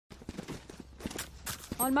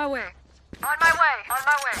On my way. On my way. On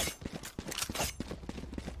my way.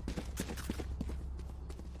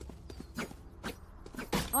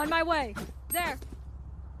 On my way. There.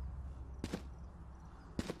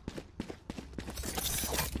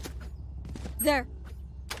 There.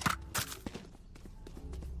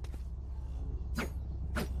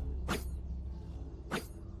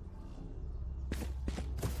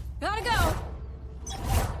 Gotta go.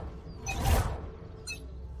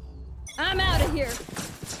 I'm out of here.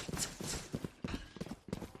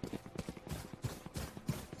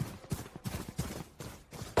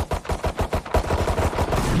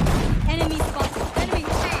 Enemy spotted. Enemy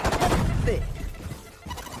C.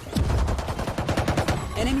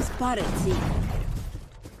 Enemy spotted C.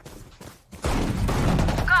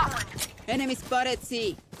 Got one. Enemy spotted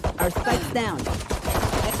C. Our spike's down.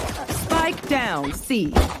 Spike down,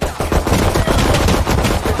 C.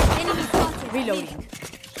 Enemy spotted. Reloading.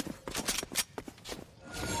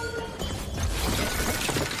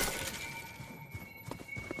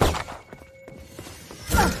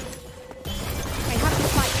 I have to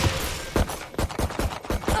fight.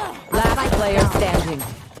 Last player standing.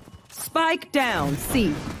 Spike down,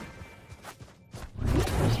 C.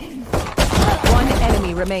 One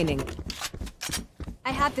enemy remaining.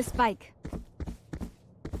 I have the spike.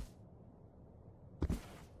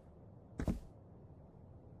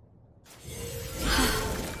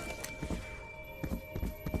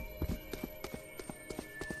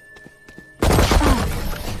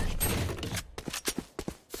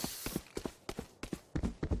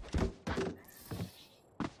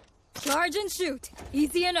 Charge and shoot.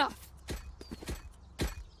 Easy enough.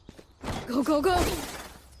 Go, go, go.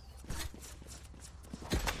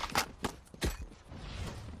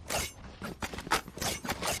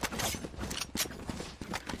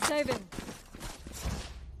 Saving.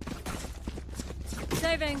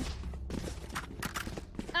 Saving.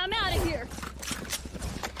 I'm out of here.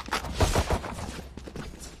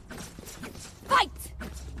 Fight!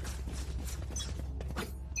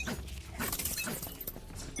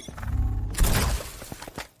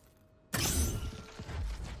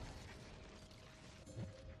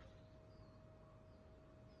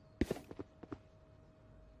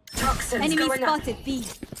 Toxins Enemy going up. spotted B.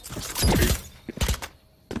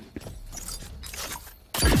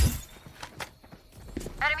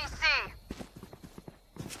 Enemy C.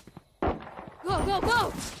 Go, go,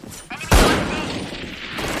 go! Enemy on D.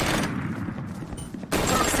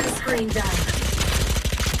 Toxin screen down.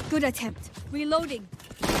 Good attempt. Reloading.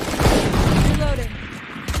 Reloading.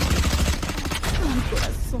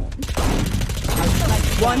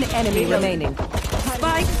 One enemy remaining.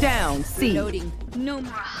 Spike down, C. Reloading. No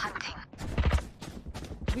more hunting.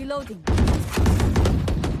 Reloading.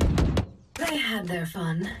 They had their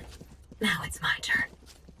fun. Now it's my turn.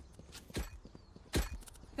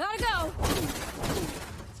 Gotta go!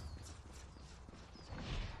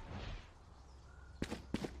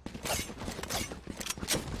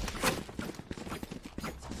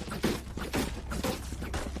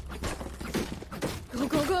 Go,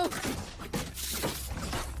 go, go!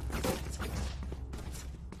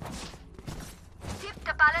 Tip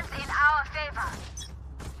the balance in our favor.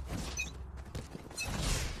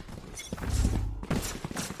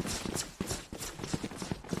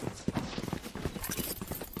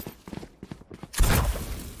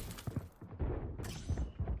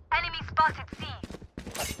 Enemy spotted C.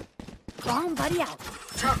 Bomb buddy out.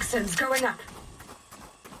 Toxins going up.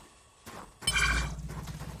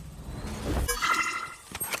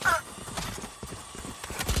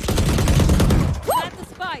 Plant the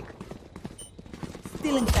spike.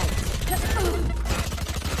 Still in sight.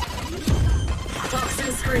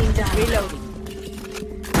 Toxin screen down.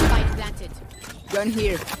 Reloading. Spike planted. Gun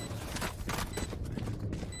here.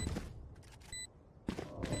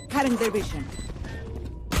 Cutting their vision.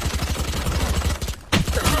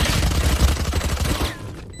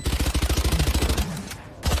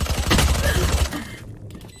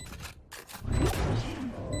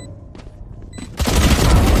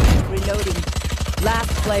 Reloading.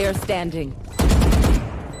 Last player standing.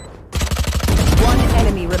 One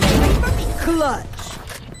enemy remaining. Clutch.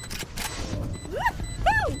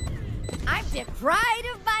 I'm the pride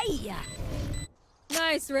of Bahia.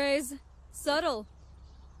 Nice, Raze. Subtle.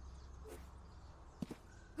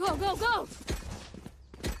 Go, go, go!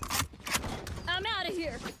 I'm out of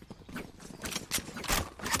here.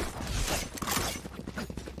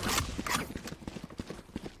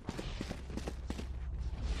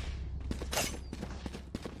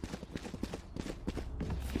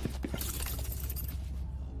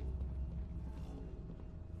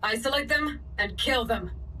 Isolate them and kill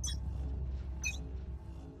them.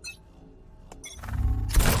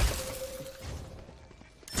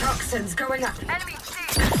 Toxins going up. Enemy C.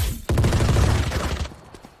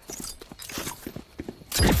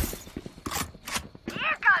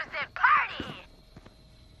 Here comes the party.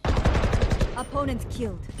 Opponent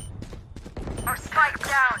killed. Our spike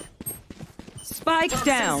down. Spike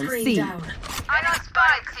down. Screen C. down. I got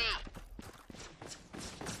spike C.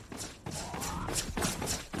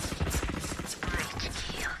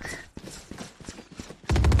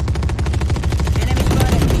 Enemy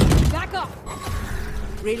spotted. Back up.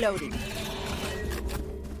 Reloading.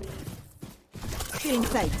 Clean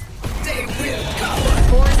sight.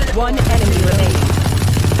 One enemy remaining.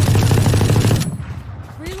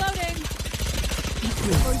 Reloading.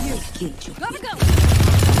 For you. Killed you. Gotta go.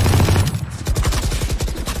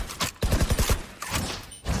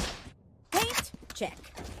 Paint? Check.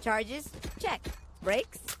 Charges? Check.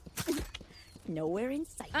 Brakes? Nowhere in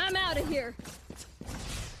sight. I'm out of here.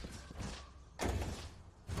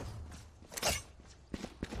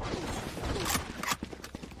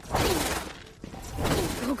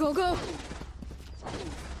 Go, go, go.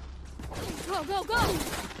 Go, go, go.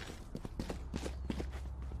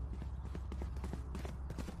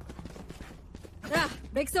 Ah,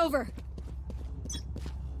 break's over.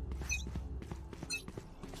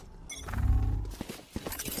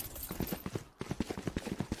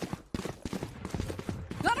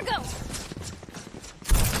 Gotta go.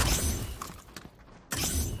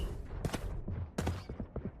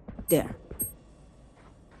 There.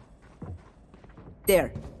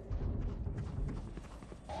 There.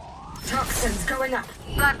 Toxins going up.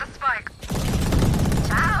 Plant the spike.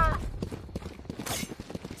 Ciao.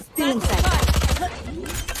 Still inside.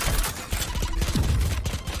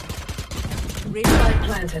 Reload.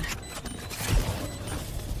 Planted.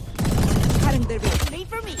 Cutting the ring. Wait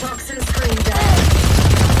for me. Toxin screen down.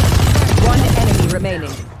 One enemy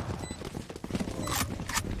remaining.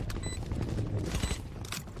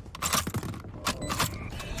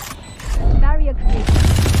 Barrier created.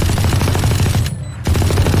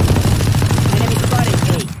 Enemy spotted.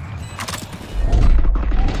 A.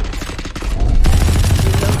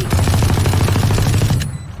 Reloading.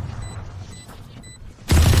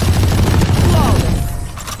 Flawless.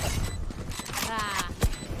 Ah,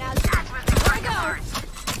 Now that was the right part.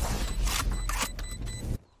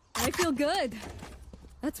 I feel good.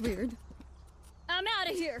 That's weird. I'm out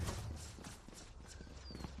of here.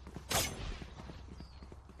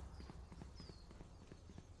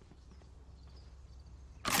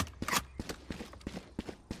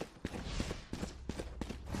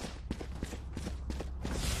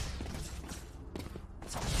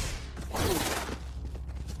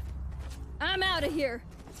 I'm out of here.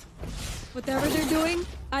 Whatever they're doing,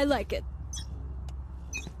 I like it.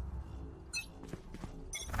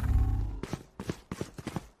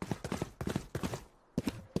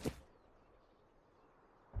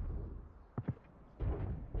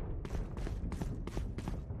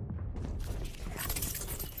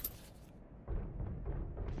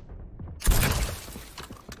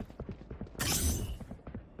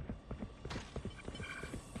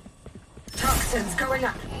 Toxins going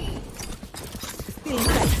up. Still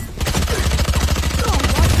inside.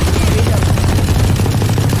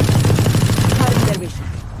 Cutting the vision.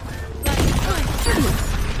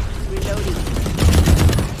 Reloading.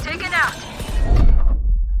 Taken out.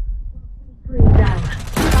 Screen down.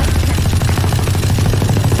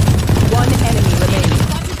 One enemy remaining.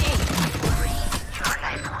 Your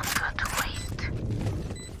life won't go to waste.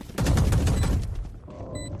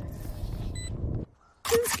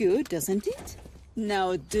 Feels good, doesn't it?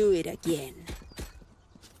 Now do it again.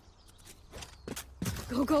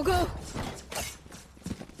 Go, go, go.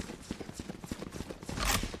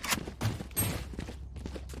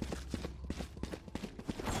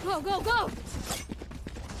 Go, go, go.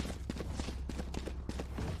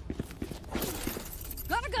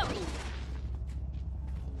 Gotta go.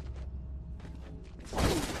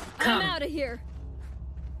 I'm out of here.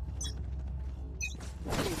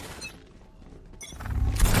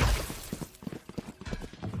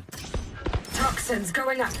 Toxins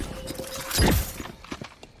going up.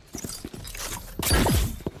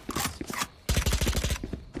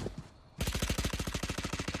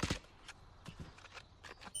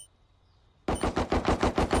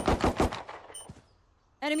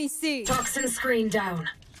 Enemy C. Toxin screen down.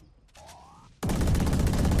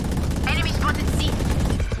 Enemy spotted C.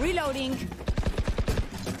 Reloading.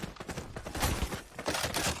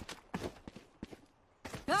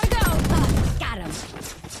 Gotta go. Got him.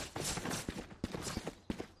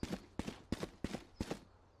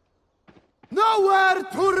 Nowhere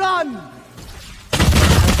to run!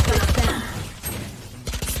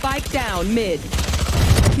 Spike down mid.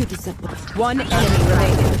 You disappoint. One enemy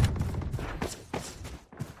remaining.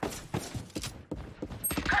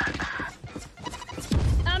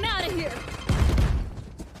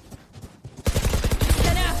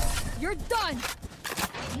 You're done.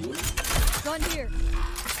 Gun here.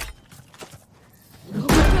 Go, go,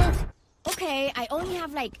 go. Okay, I only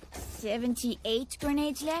have like 78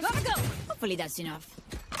 grenades left. Gotta go. Hopefully that's enough.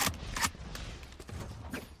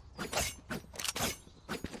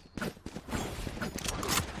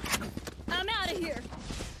 I'm out of here.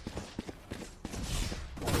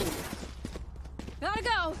 Gotta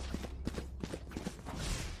go.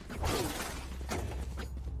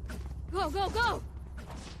 Go, go, go.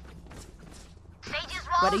 Sage's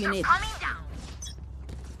What do walls you are need? coming down.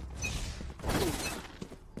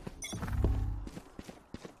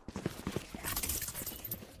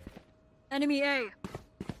 Enemy A.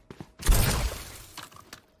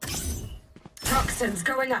 Toxins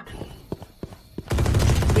going up.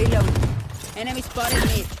 Reload. Enemy spotted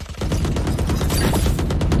mid.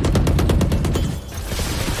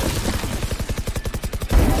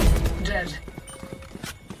 Dead.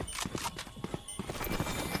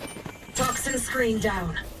 Toxin screen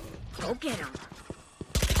down. Go get him.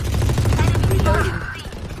 Reloading.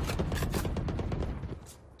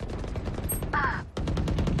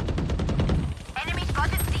 Enemy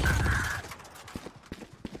spotted C.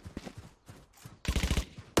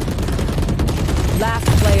 Last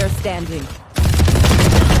player standing.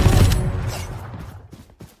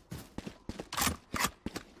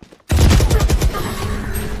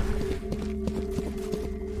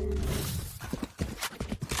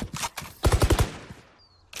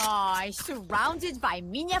 Oh, surrounded by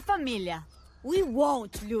minha familia. We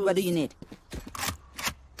won't lose. What do you need?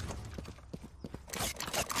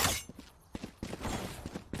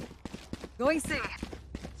 Going C.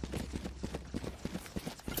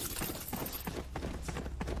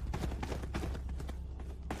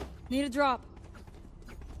 Need a drop.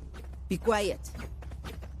 Be quiet.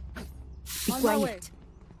 Be On my way. quiet.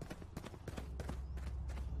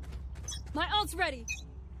 My ult's ready.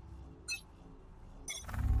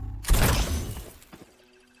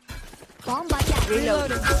 Bomb by that.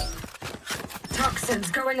 Reloading. Toxins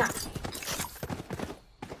going up.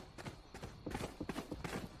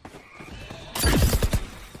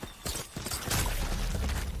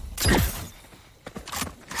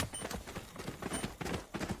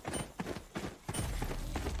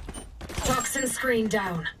 Toxin screen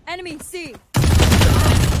down. Enemy C.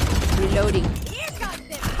 Reloading. Here comes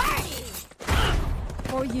the party.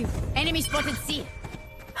 For you. Enemy spotted C.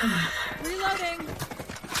 Reloading.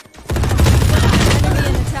 Enemy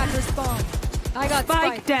and attacker spawn. I got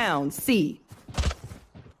Spike spike. down, C.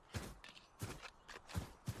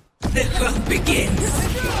 The hunt begins.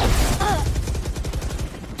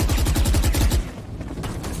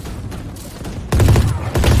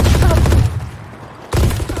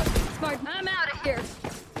 Smart. I'm out of here.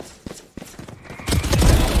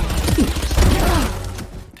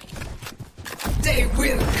 They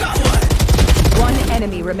will cover. One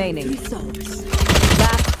enemy remaining.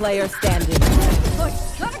 Last player standing.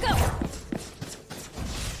 Push. Gotta go.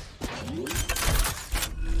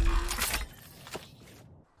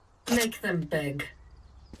 Make them beg.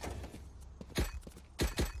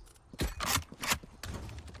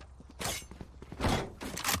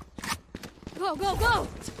 Go, go, go.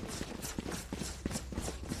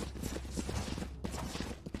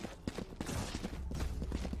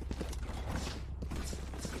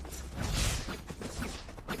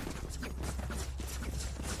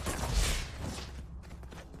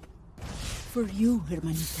 For you,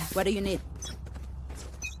 hermanita. What do you need?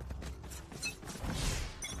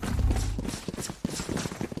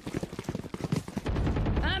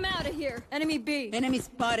 I'm out of here. Enemy B. Enemy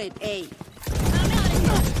spotted A. I'm out of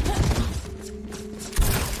here.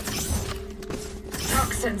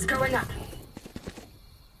 Toxins going up.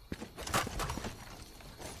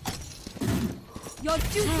 Your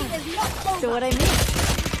duty is not over. So what I mean?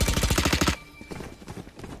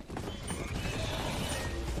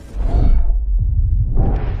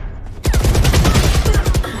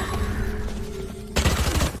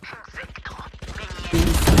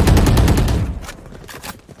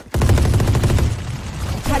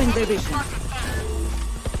 Cutting their vision.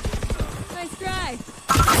 Nice try.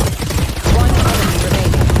 One enemy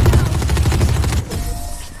remaining.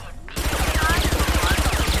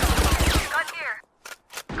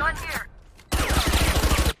 Gun here.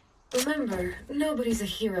 Remember, nobody's a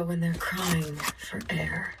hero when they're crying for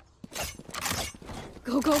air.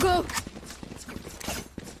 Go, go, go.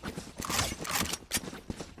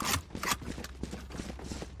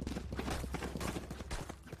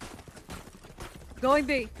 Going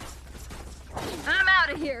B. I'm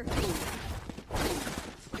out of here.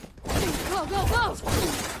 Go, go, go.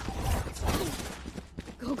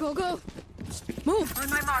 Go, go, go. Move. On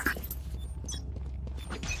my mark.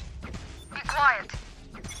 quiet.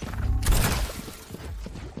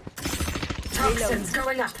 Toxins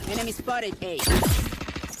going up. Enemy spotted A.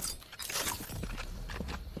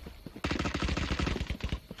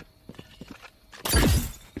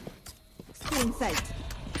 Still in sight.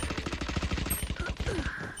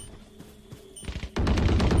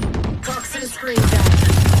 Toxin screen down.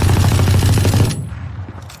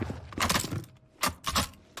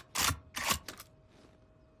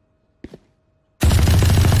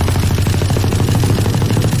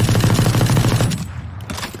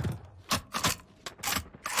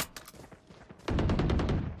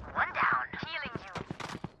 One down. Healing you.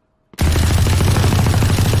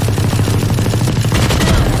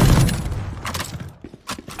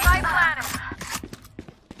 My planet.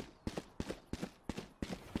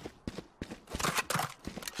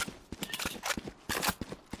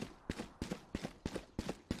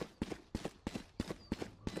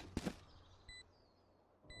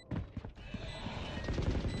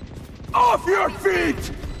 Off your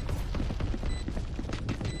feet!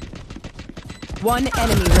 One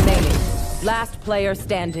enemy remaining. Last player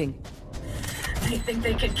standing. They think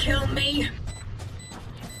they can kill me?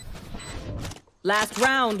 Last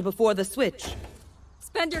round before the switch.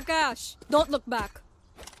 Spend your cash. Don't look back.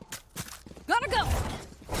 Gotta go.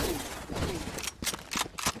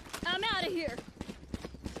 I'm out of here.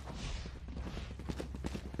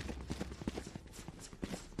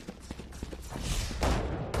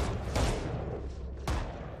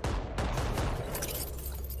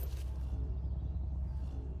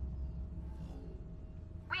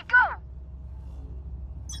 We go!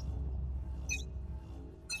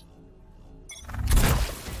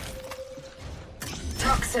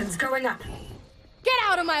 Toxins going up. Get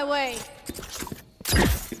out of my way.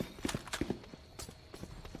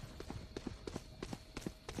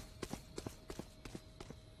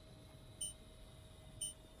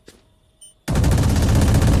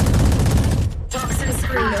 Toxin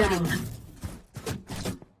screen down.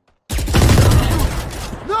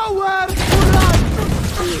 Nowhere to run!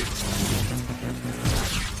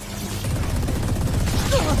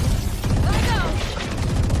 Gotta go.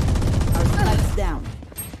 Our spike's down.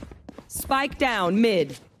 Spike down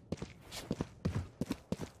mid.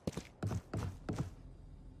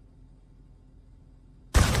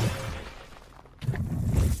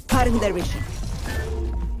 Cutting their vision.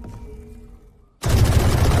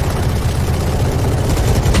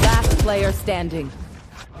 Last player standing.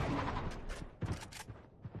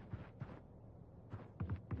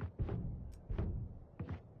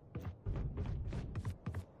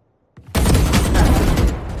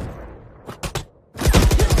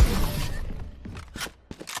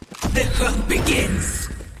 The hunt begins.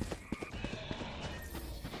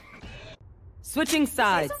 Switching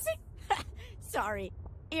sides. Sorry,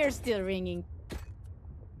 ear's still ringing.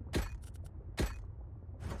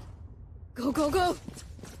 Go, go, go.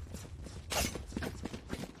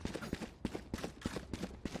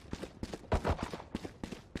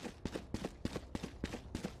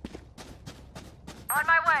 On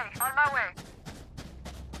my way, on my way.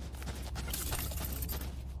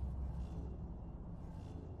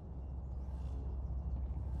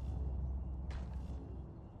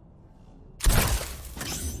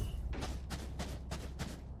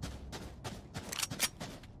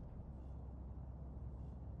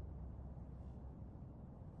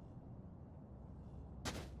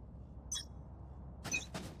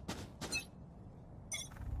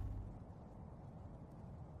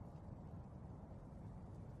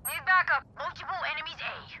 Need backup. Multiple enemies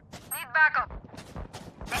A. Need backup.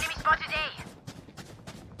 Enemy spotted A.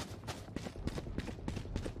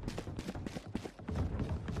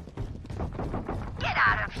 Get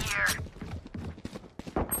out of here.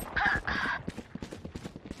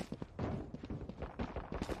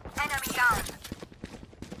 Enemy down.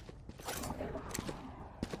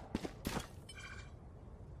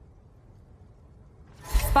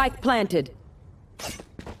 Spike planted.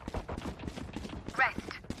 Rest.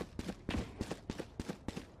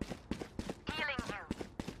 Healing you.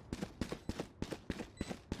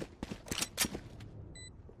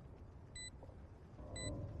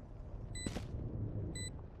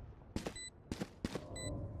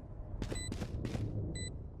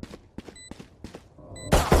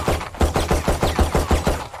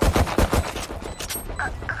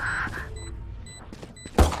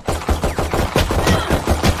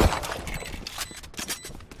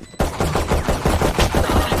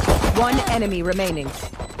 One enemy remaining.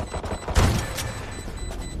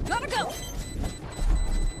 Gotta go.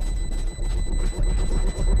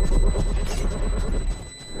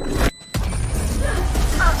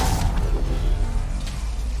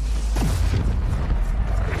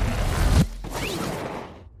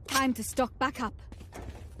 Time to stock back up.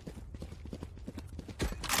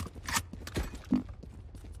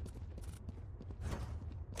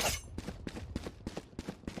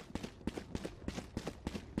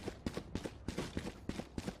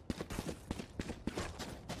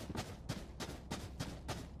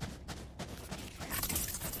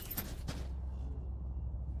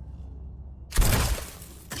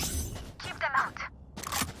 Keep them out.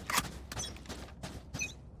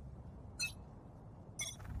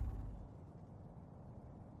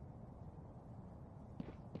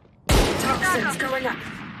 Toxins going up.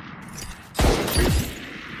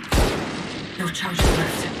 No charges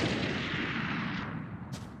left.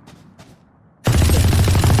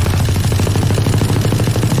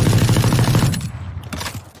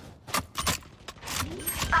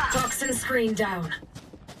 Toxin screen down.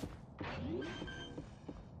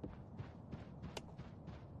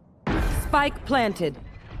 Spike planted.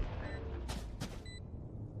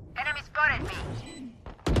 Enemy spotted me.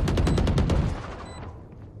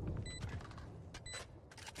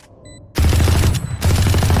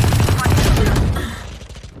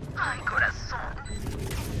 Ay, corazón.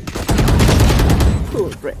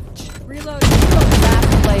 Poor wretch. Reload.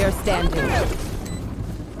 Last player standing.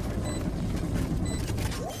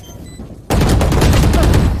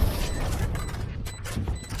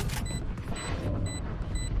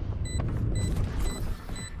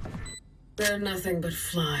 They're nothing but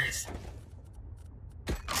flies.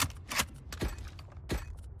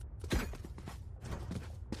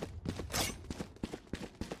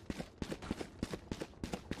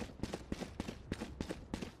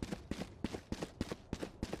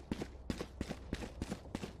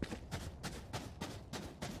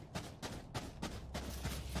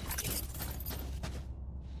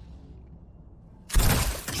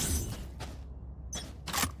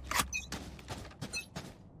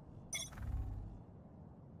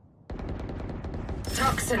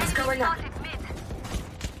 Toxins going up. Spotted mid.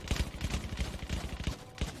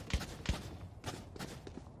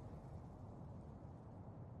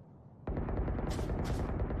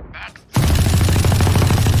 Next.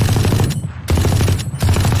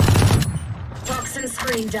 Toxin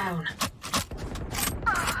screen down.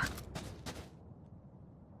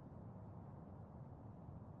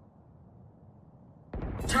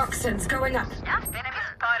 Toxins going up. Enemy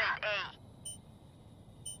spotted A.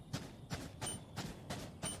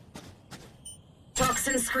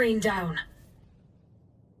 Toxin screen down.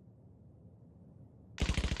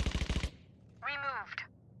 Removed.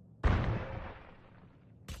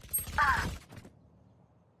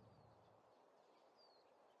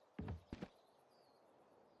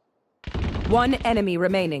 One enemy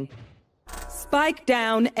remaining. Spike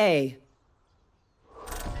down A.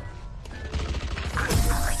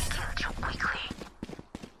 Kill you quickly.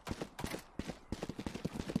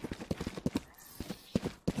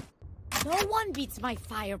 No one beats my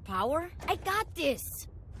firepower. I got this.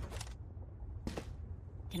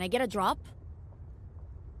 Can I get a drop?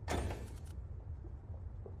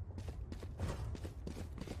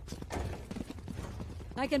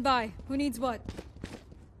 I can buy. Who needs what?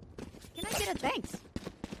 Can I get a thanks?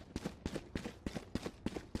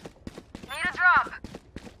 Need a drop.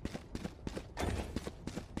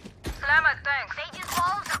 Slammer, thanks. Sage's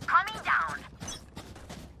walls are coming down.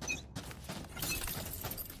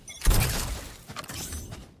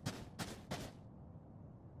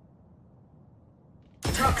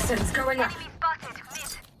 Toxins going up. Enemy spotted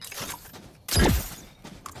mid.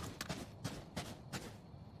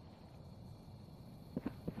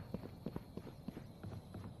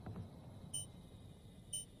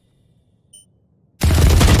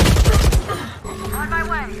 On my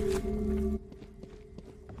way.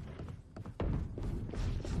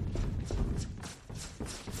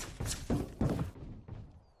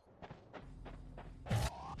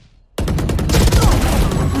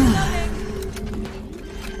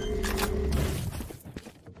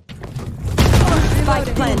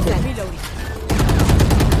 Spike planted. Reloading.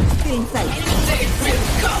 Stay inside.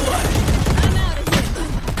 I'm out of here.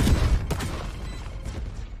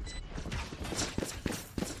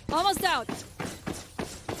 Almost out.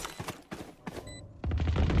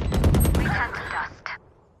 We turn to dust.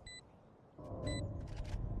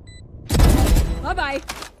 Bye bye.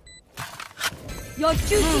 Your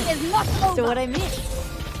duty is not over. So what I mean?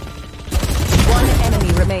 One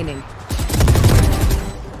enemy remaining.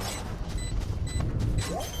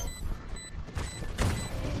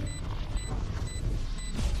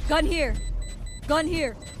 Gun here. Gun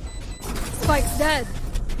here. Spike's dead.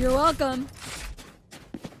 You're welcome.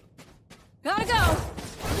 Gotta go.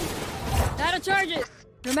 Out of charges.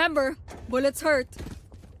 Remember, bullets hurt.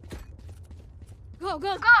 Go,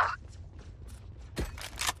 go, Go!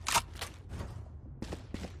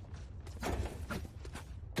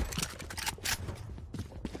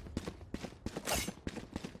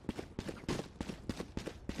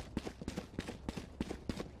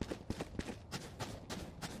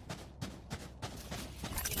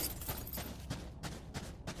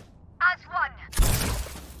 As one.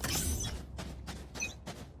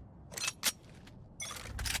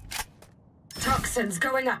 Toxins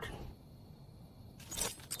going up.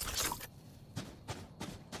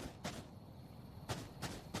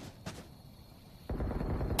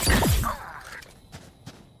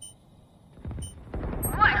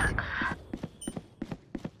 What?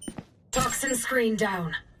 Toxin screen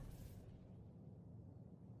down.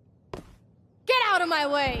 Get out of my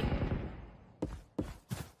way!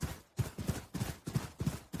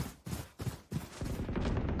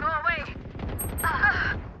 Go away.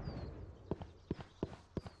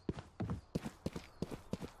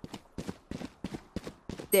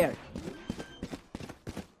 There.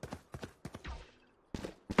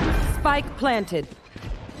 Spike planted.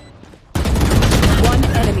 One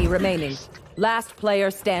enemy remaining. Last player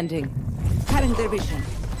standing. Cutting their vision.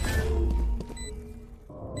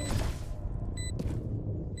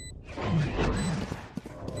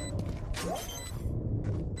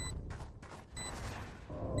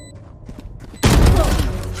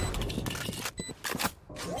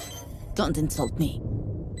 Don't insult me.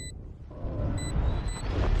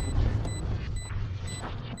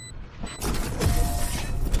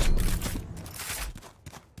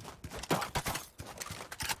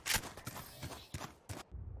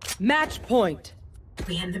 Match point.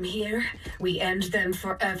 We end them here, we end them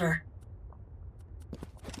forever.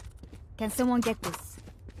 Can someone get this?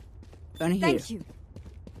 Gun here. Thank you.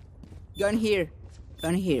 Gun here.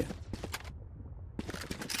 Gun here.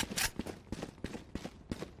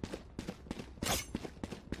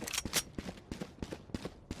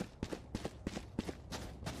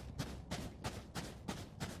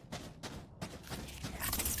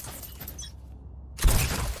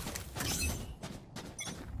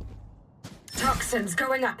 Toxins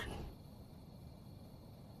going up.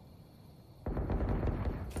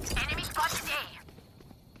 Enemy spotted A.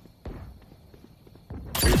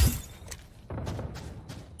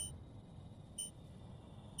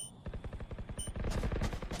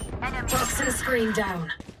 Enemy. Toxin screen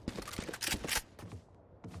down.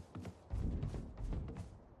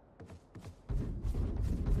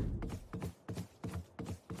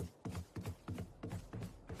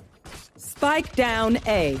 Spike down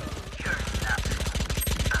A. Here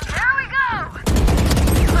we go.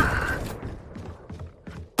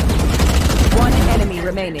 One enemy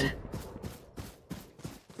remaining.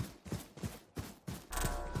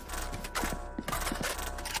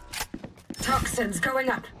 Toxins going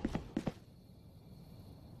up.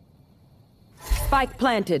 Spike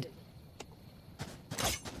planted.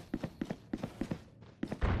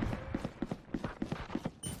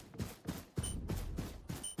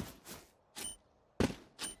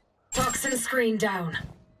 Toxin screen down.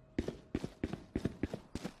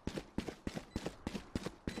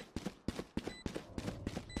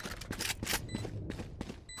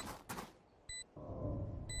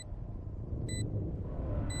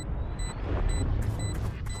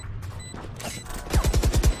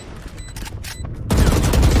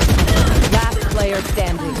 Last player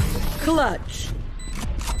standing. Clutch.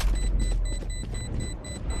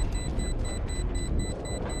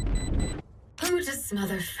 Who to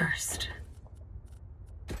smother first?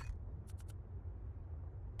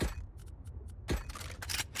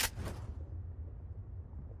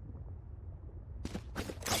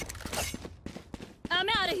 I'm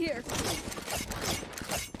out of here.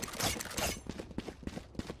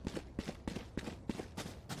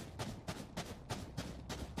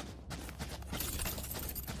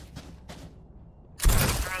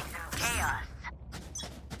 Break through chaos.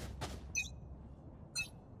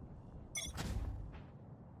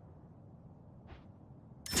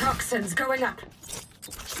 Toxins going up.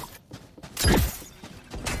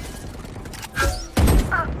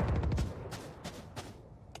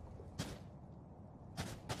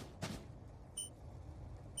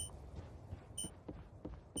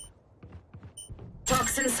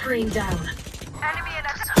 Toxin screen down. Enemy in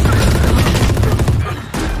a.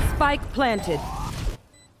 Spike planted.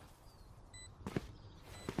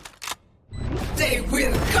 They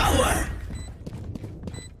will cower!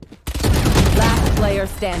 Last player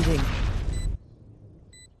standing.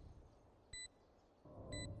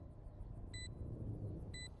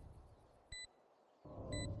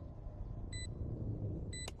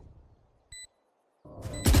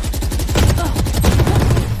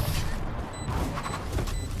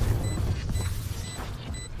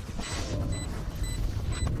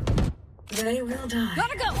 They will die.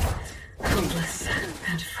 Gotta go. Hopeless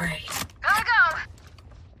and afraid. Gotta go!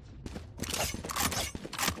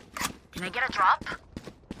 Can I get a drop?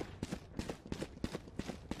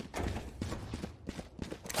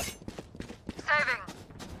 Saving.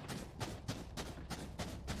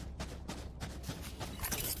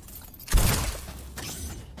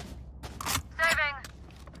 Saving.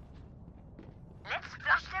 Let's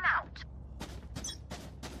flush them out.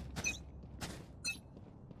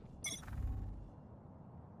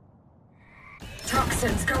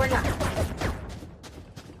 Toxins going up.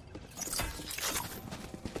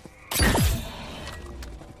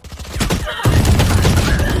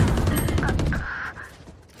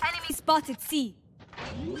 Enemy spotted C.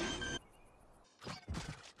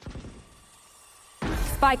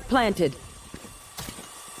 Spike planted.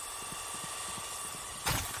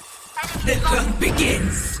 The hunt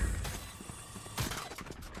begins.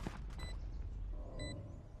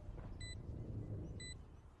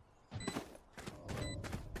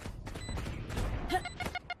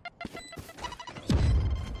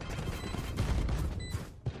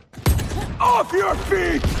 Off your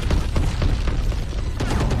feet!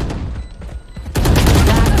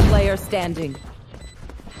 Last player standing.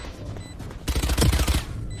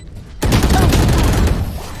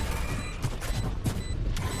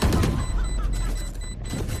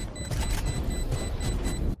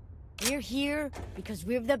 We're here because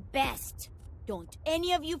we're the best. Don't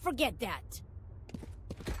any of you forget that.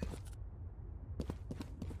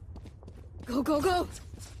 Go, go, go.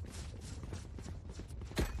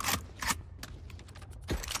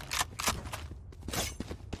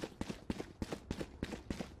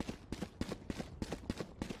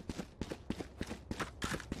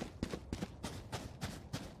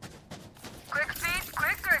 Quick feet,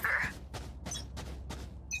 quick trigger.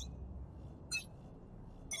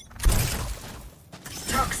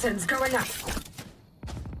 Toxins going up.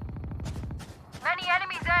 Many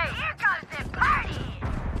enemies A. Here comes the party.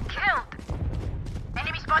 Killed.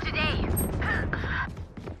 Enemy spotted A.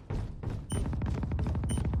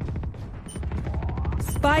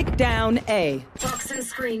 Spike down A. Toxin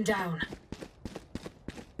screen down.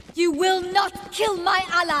 You will not kill my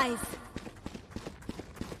allies.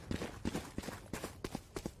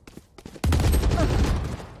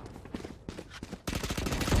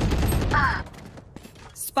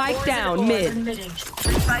 Spike Poison down orb mid. emitting.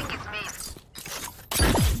 Spike is mid.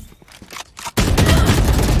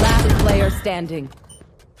 Last player standing.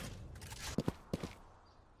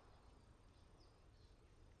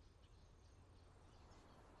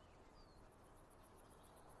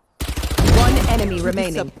 One enemy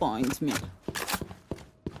remaining. Disappoint me.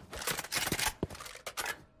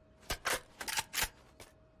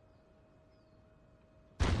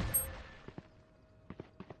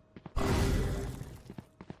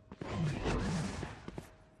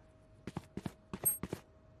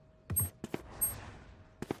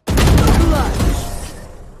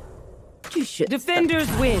 Defenders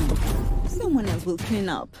win. Someone else will clean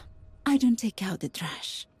up. I don't take out the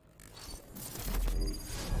trash.